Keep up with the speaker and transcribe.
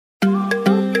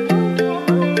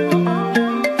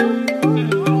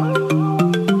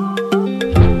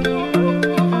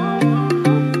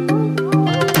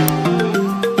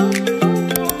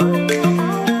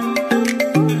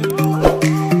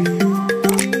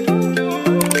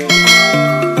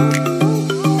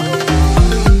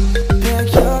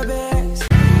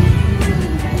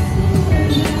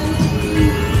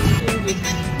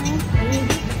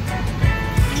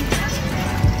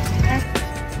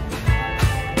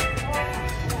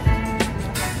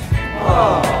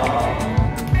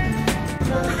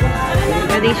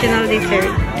additional dessert.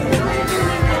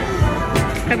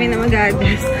 Kami na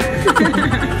mag-address.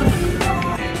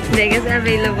 Hindi, kasi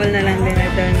available na lang din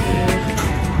ito.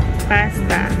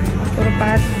 Pasta. Puro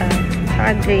pasta.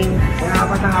 Saka drinks.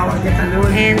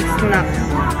 And snacks.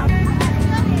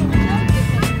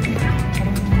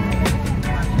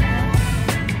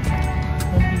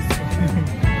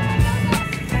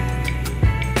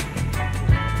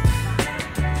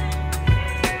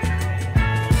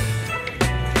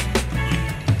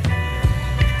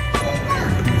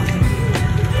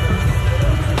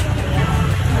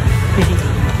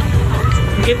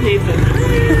 Get later.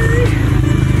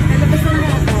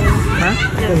 Ha?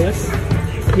 Labas?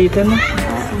 Dito na?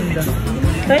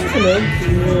 Tayo sa loob.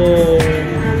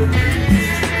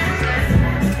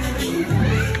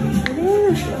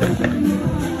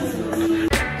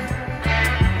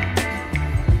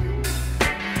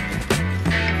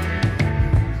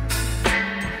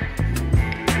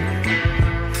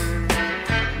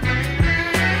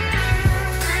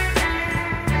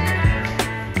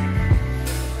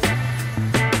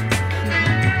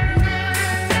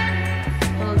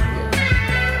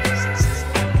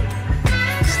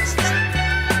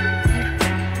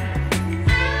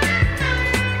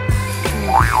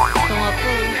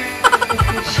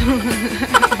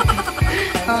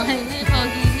 Okay na,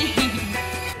 pogi na eh.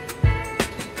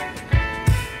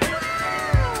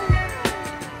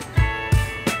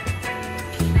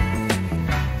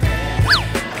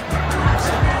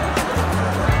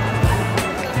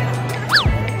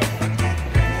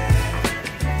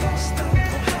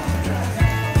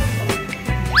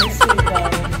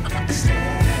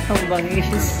 Ang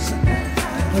bangis.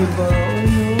 Ay ba,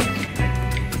 ano?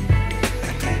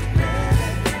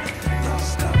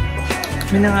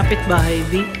 May nangapit bahay,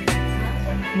 Bhie.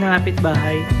 Nangapit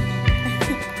bahay.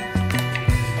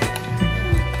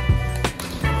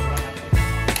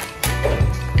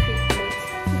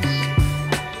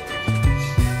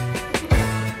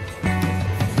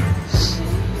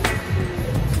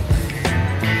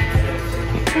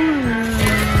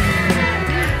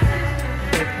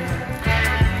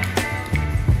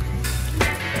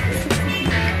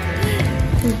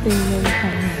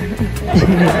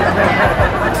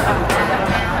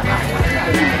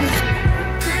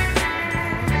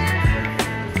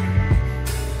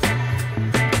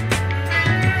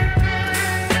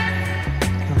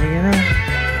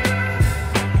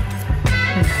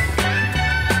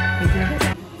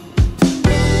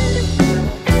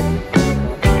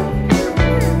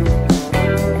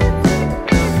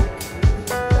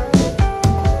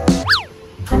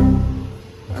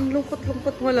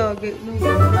 Lagi.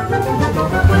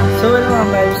 So, ano mga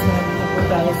vibes na dito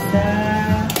tayo sa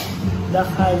the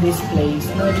Kaldi'S Place.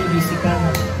 Busy ka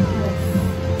na.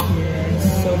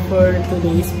 Yes. So, for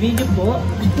today's video po,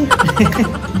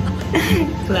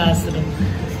 classroom.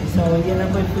 So, yan na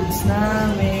po yung foods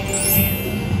namin.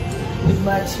 With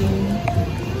matching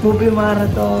movie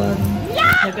marathon.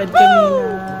 Nag-add kami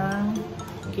ng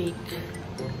cake.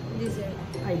 Dessert.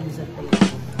 Ay, dessert.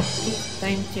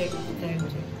 Time check.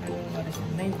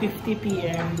 9:50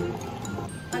 PM.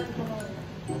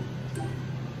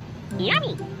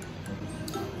 Yummy!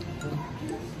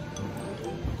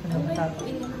 Anong tato?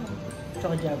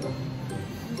 Choco jabo.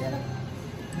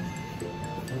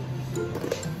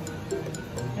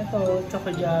 Ito,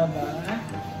 choco jaba.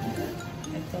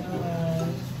 Ito,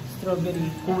 strawberry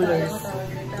coolers.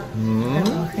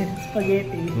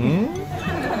 Spaghetti.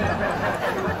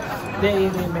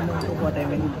 Dahil yung menu. Kukuha tayo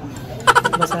menu.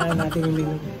 Basahan natin yung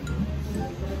menu.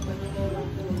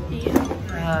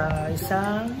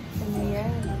 Isang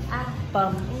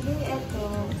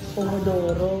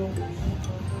pomodoro.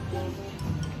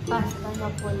 Pasta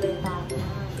napoletana.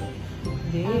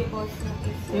 Hindi.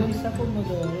 Yung isa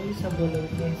pomodoro, isa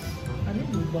bolognese. Ano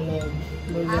yung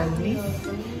bolognese?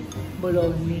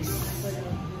 Bolognese.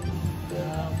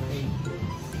 Okay.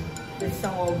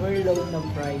 Isang overload ng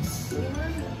price.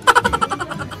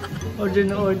 Order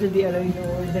na order, di alam yung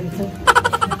order na.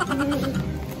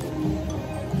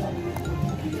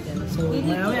 So,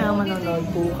 maya manonood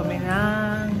po kami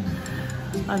ng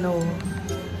ano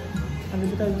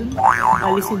ba tawag dun?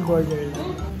 Alice in Borderland.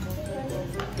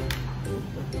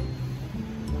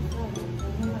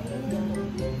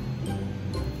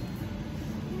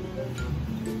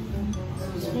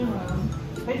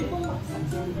 Pwede po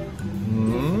makasaksan.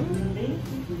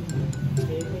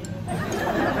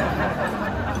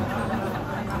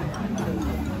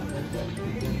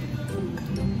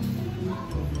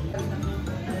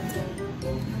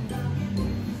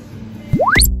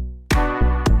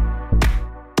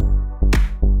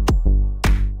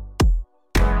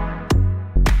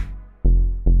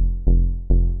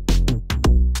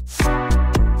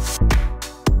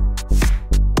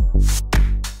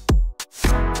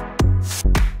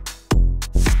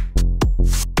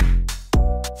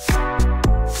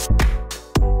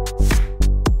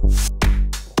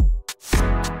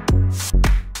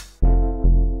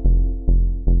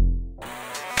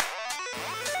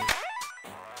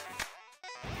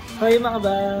 mga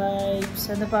vibes.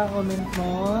 Ano pa comment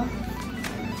mo?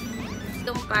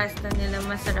 Itong pasta nila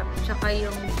masarap. Tsaka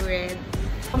yung bread.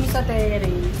 Kami sa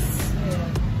terrace.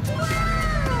 Ayan.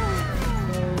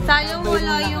 So, sayang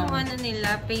wala yung ano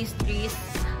nila, pastries.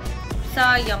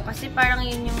 Sayang. Kasi parang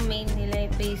yun yung main nila,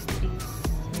 yung pastries.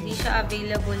 Hindi siya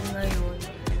available ngayon.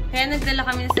 Kaya nagdala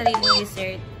kami ng sariling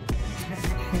dessert.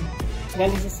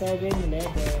 Galing sa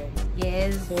 7-Eleven.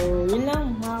 Yes. So, yun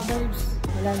lang mga vibes.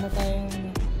 Wala na tayong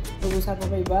pag-usapan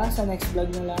pa iba. Sa next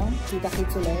vlog na lang.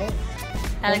 Kita-kits ulit.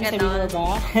 Talaga tol.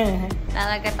 Ba?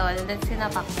 Talaga tol. That's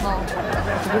sinapak mo.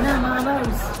 Sige na mga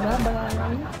vibes.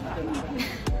 Bye-bye.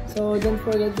 So, don't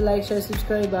forget to like, share,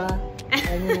 subscribe ha.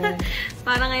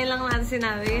 Parang ngayon lang natin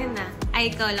sinabi yun ha.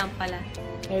 Ay, ikaw lang pala.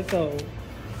 Ikaw.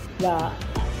 La.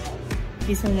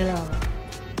 Kiss mo na lang.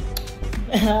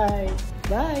 Bye.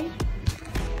 Bye.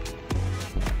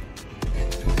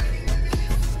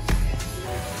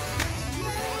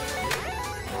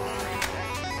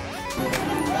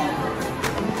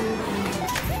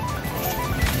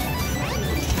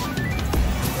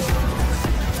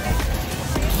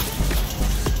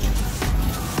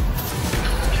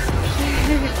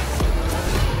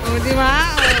 Oh, di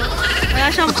ba? Oh.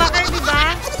 Wala siyang pake, di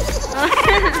ba?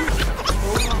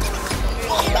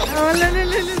 Oh, lala,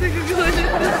 nagagawa na.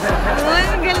 Oh,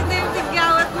 ang galit na yung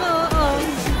tigyawat mo. Oh.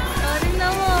 Sorry na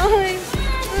mo.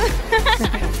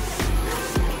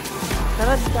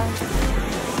 Sarad ka.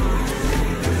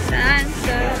 Saan?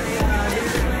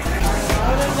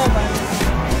 Ano naman?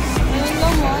 Ayun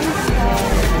naman.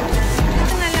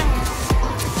 Ito na lang.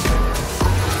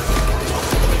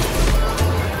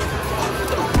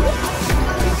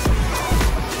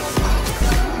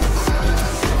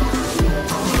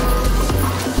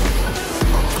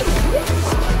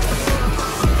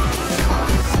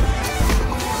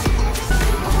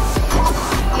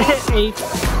 Eight.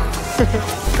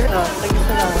 Lagi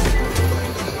sa naman.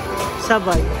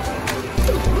 Sabay.